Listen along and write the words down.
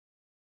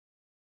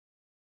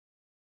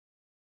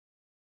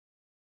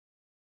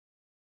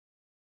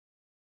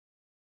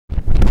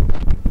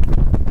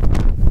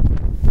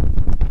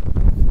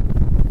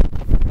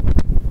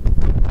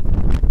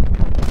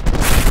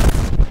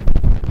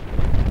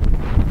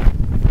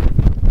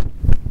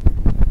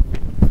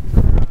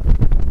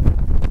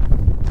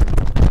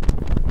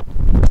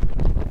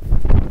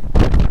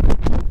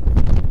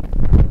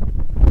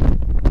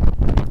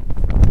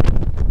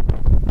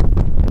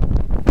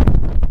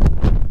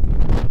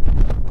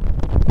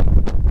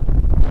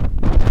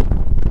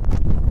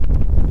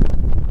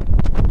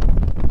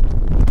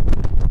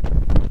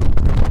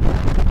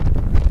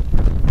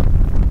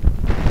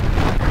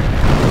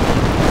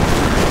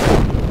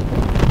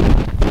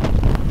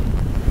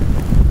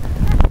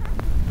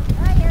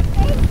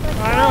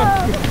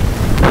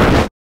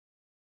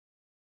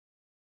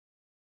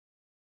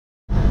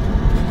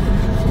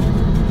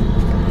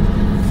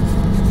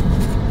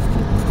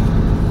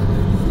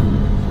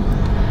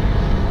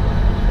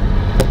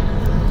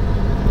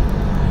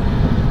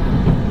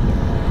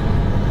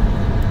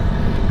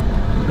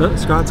Oh,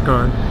 Scott's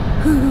gone.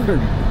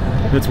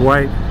 It's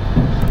white.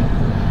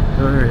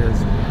 Oh, there he is.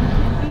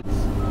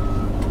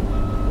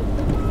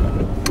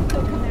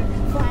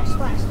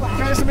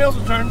 Can I get some meals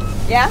returned?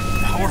 Yeah?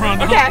 We're on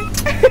the home.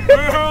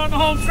 We're on the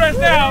home stretch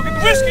now. Get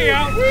the whiskey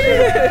out.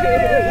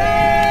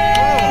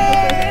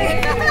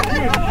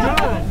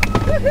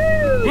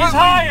 He's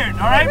hired,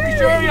 all right? Be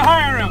sure you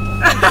hire him.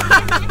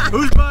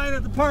 Who's buying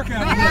at the park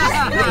out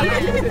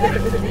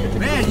here?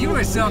 Man, you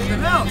were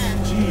something else.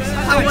 Jeez.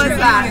 How was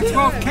that?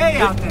 12K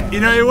out there. You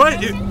know,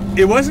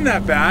 it wasn't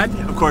that bad.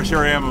 Of course, here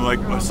I am, I'm like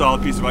a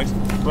solid piece of ice.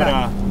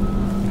 But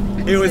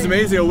it was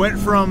amazing. It went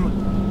from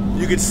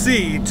you could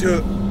see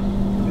to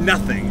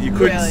nothing. You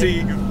couldn't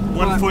see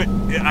 1 foot.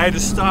 I had to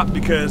stop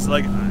because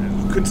like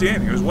I couldn't see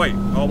anything. It was white,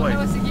 all white.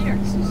 How was the gear?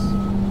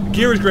 The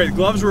gear was great. The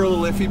gloves were a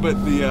little iffy,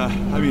 but the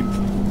I mean,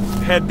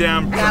 head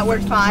down. Perfect, that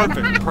worked fine.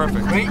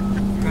 Perfect. Wait,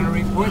 I'm gonna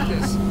report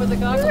this. But the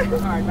goggles were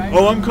hard, right?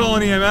 Oh, I'm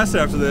calling EMS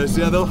after this.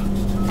 Yeah, they'll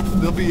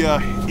be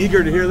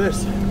eager to hear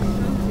this.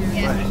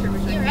 Yeah,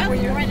 you're out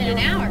there more than an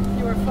hour.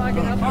 You were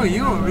fogging up. Oh,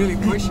 you were really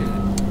pushing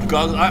it.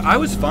 Goggles. I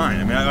was fine.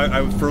 I mean,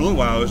 I for a little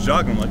while I was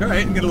jogging. I'm like, all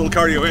right, get a little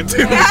cardio in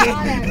too.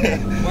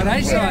 What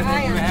I saw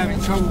that you were having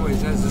trouble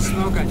with as the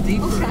snow got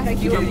deeper.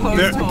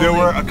 There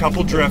were a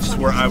couple drifts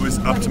where I was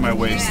up to my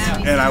waist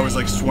and I was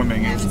like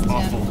swimming. It was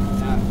awful.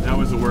 That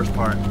was the worst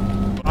part.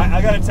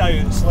 I gotta tell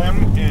you,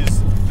 Slim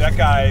is that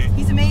guy.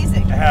 He's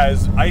amazing.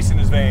 Has ice in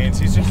his veins.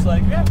 He's just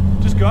like, yeah,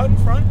 just go out in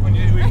front. When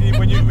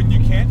you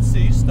can't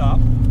see, stop.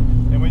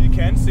 And when you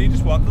can see,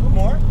 just walk a little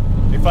more.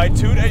 If I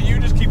toot at you,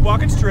 just keep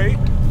walking straight.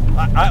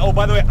 Oh,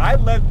 by the way, I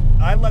led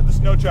the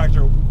snow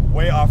tractor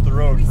way off the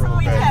road for a little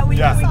bit.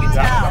 Yeah.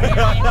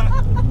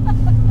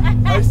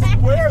 I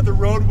swear the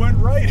road went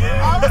right.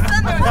 All of a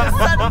sudden there was a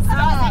sudden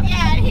stop.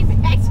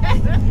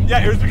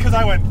 Yeah, it was because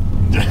I went.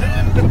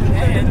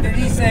 And did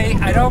he say,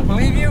 I don't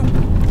believe you?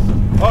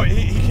 Oh,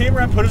 he came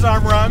around, put his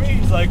arm around me.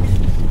 He's like,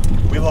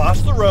 we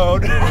lost the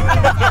road.